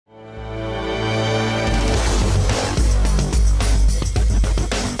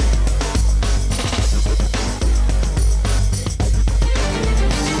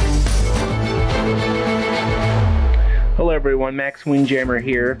everyone, Max Windjammer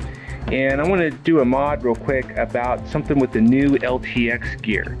here, and I want to do a mod real quick about something with the new LTX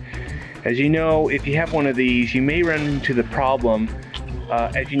gear. As you know, if you have one of these, you may run into the problem,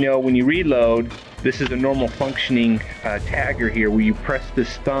 as you know, when you reload, this is a normal functioning tagger here where you press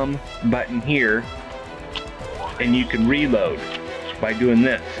this thumb button here and you can reload by doing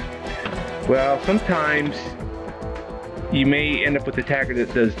this. Well, sometimes you may end up with a tagger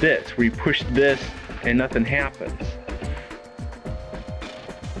that does this, where you push this and nothing happens.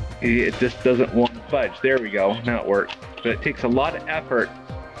 It just doesn't want to budge. There we go, now it works. But it takes a lot of effort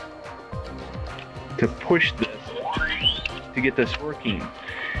to push this to get this working.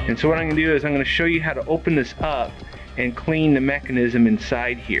 And so what I'm going to do is I'm going to show you how to open this up and clean the mechanism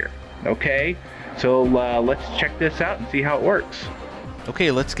inside here. Okay, so let's check this out and see how it works.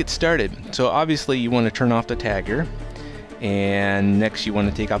 Okay, let's get started. So obviously you want to turn off the tagger, and next you want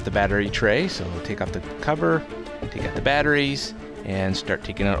to take off the battery tray. So take off the cover, take out the batteries, and start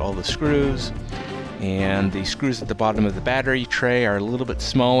taking out all the screws. And the screws at the bottom of the battery tray are a little bit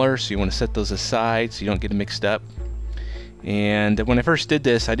smaller, so you want to set those aside so you don't get them mixed up. And when I first did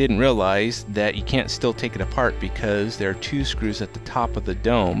this, I didn't realize that you can't still take it apart because there are two screws at the top of the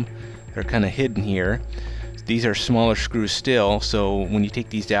dome. They're kind of hidden here. These are smaller screws still, so when you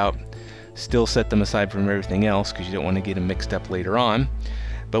take these out, still set them aside from everything else because you don't want to get them mixed up later on.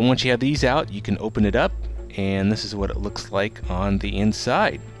 But once you have these out, you can open it up, and this is what it looks like on the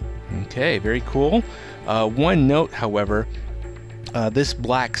inside. Okay, very cool. One note, however, this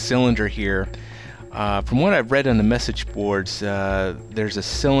black cylinder here, from what I've read on the message boards, there's a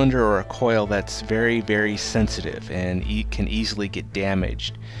cylinder or a coil that's very, very sensitive and can easily get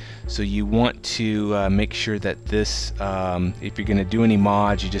damaged. So you want to make sure that this, if you're going to do any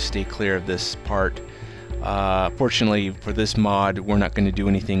mods, you just stay clear of this part. Fortunately for this mod, we're not going to do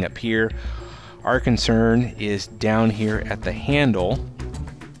anything up here. Our concern is down here at the handle,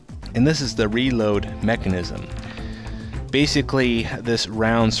 and this is the reload mechanism. Basically, this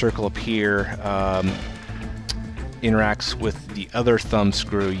round circle up here interacts with the other thumb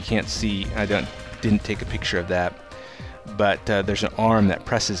screw. You can't see, didn't take a picture of that, but there's an arm that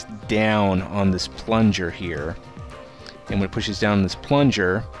presses down on this plunger here, and when it pushes down on this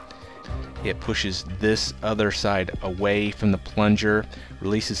plunger, it pushes this other side away from the plunger,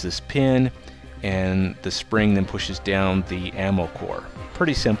 releases this pin, and the spring then pushes down the ammo core.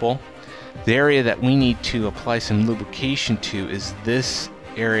 Pretty simple. The area that we need to apply some lubrication to is this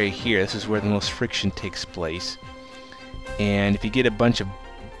area here. This is where the most friction takes place. And if you get a bunch of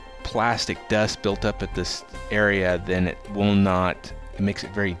plastic dust built up at this area, then it makes it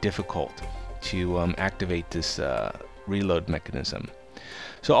very difficult to activate this reload mechanism.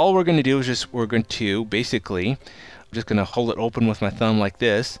 So all we're going to do is we're going to hold it open with my thumb like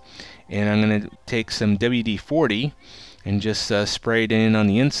this, and I'm going to take some WD-40 and just spray it in on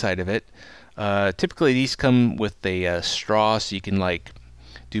the inside of it. Typically these come with a straw, so you can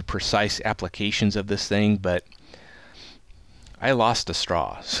do precise applications of this thing, but I lost a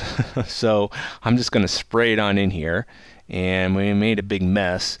straw. So I'm just going to spray it on in here, and we made a big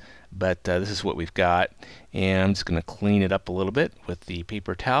mess, but this is what we've got, and I'm just going to clean it up a little bit with the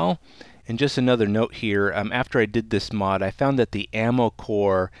paper towel. And just another note here, after I did this mod, I found that the ammo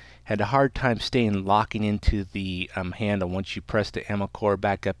core had a hard time locking into the handle. Once you press the ammo core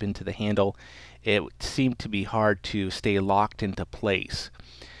back up into the handle, it seemed to be hard to stay locked into place.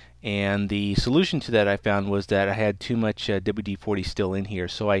 And the solution to that I found was that I had too much WD-40 still in here,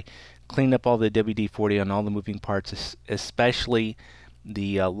 so I cleaned up all the WD-40 on all the moving parts, especially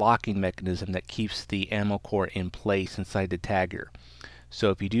the locking mechanism that keeps the ammo core in place inside the tagger. So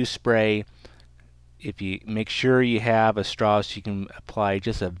if you do spray, if you make sure you have a straw so you can apply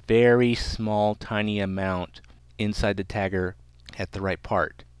just a very small tiny amount inside the tagger at the right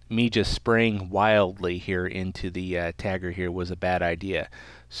part. Me just spraying wildly here into the tagger here was a bad idea.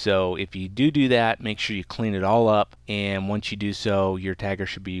 So if you do that, make sure you clean it all up, and once you do so, your tagger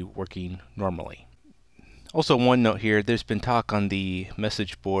should be working normally. Also, one note here, there's been talk on the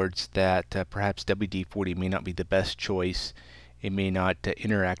message boards that perhaps WD-40 may not be the best choice. It may not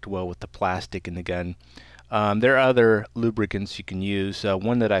interact well with the plastic in the gun. There are other lubricants you can use.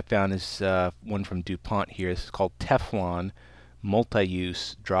 One that I found is one from DuPont here. It's called Teflon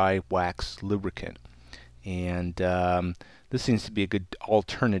Multi-Use Dry Wax Lubricant. And this seems to be a good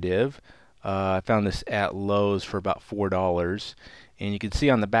alternative. I found this at Lowe's for about $4. And you can see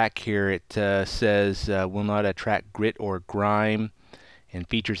on the back here it says will not attract grit or grime, and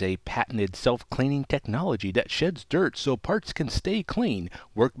features a patented self-cleaning technology that sheds dirt so parts can stay clean,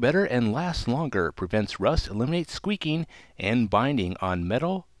 work better, and last longer, prevents rust, eliminates squeaking and binding on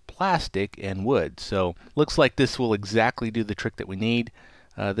metal, plastic and wood. So looks like this will exactly do the trick that we need.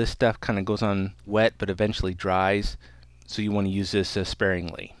 This stuff kind of goes on wet but eventually dries, so you want to use this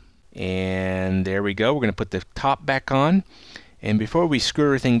sparingly. And there we go. We're going to put the top back on, and before we screw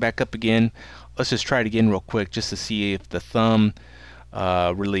everything back up again, let's just try it again real quick just to see if the thumb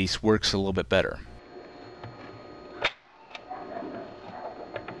release works a little bit better.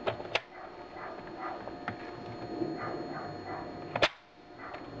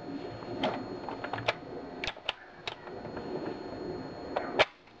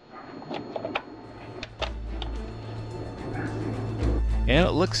 And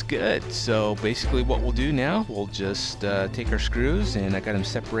it looks good. So basically what we'll do now, we'll just take our screws, and I got them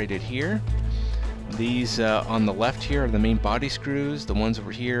separated here. These on the left here are the main body screws. The ones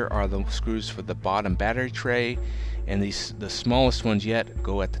over here are the screws for the bottom battery tray, and the smallest ones yet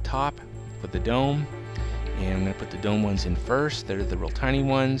go at the top for the dome. And I'm going to put the dome ones in first. They're the real tiny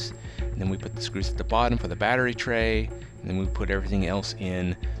ones. And then we put the screws at the bottom for the battery tray, and then we put everything else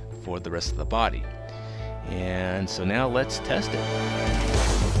in for the rest of the body. And so now let's test it.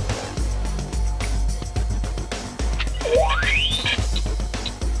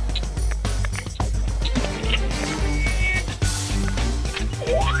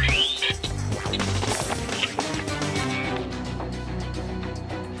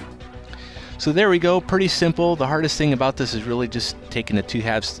 So there we go, pretty simple. The hardest thing about this is really just taking the two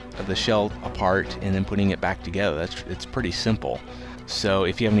halves of the shell apart and then putting it back together. It's pretty simple. So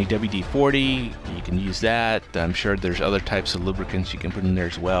if you have any WD-40, you can use that. I'm sure there's other types of lubricants you can put in there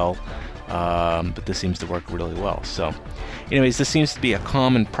as well. But this seems to work really well. So anyways, this seems to be a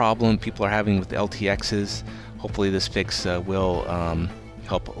common problem people are having with LTXs. Hopefully this fix will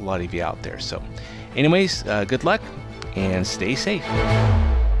help a lot of you out there. So anyways, good luck and stay safe.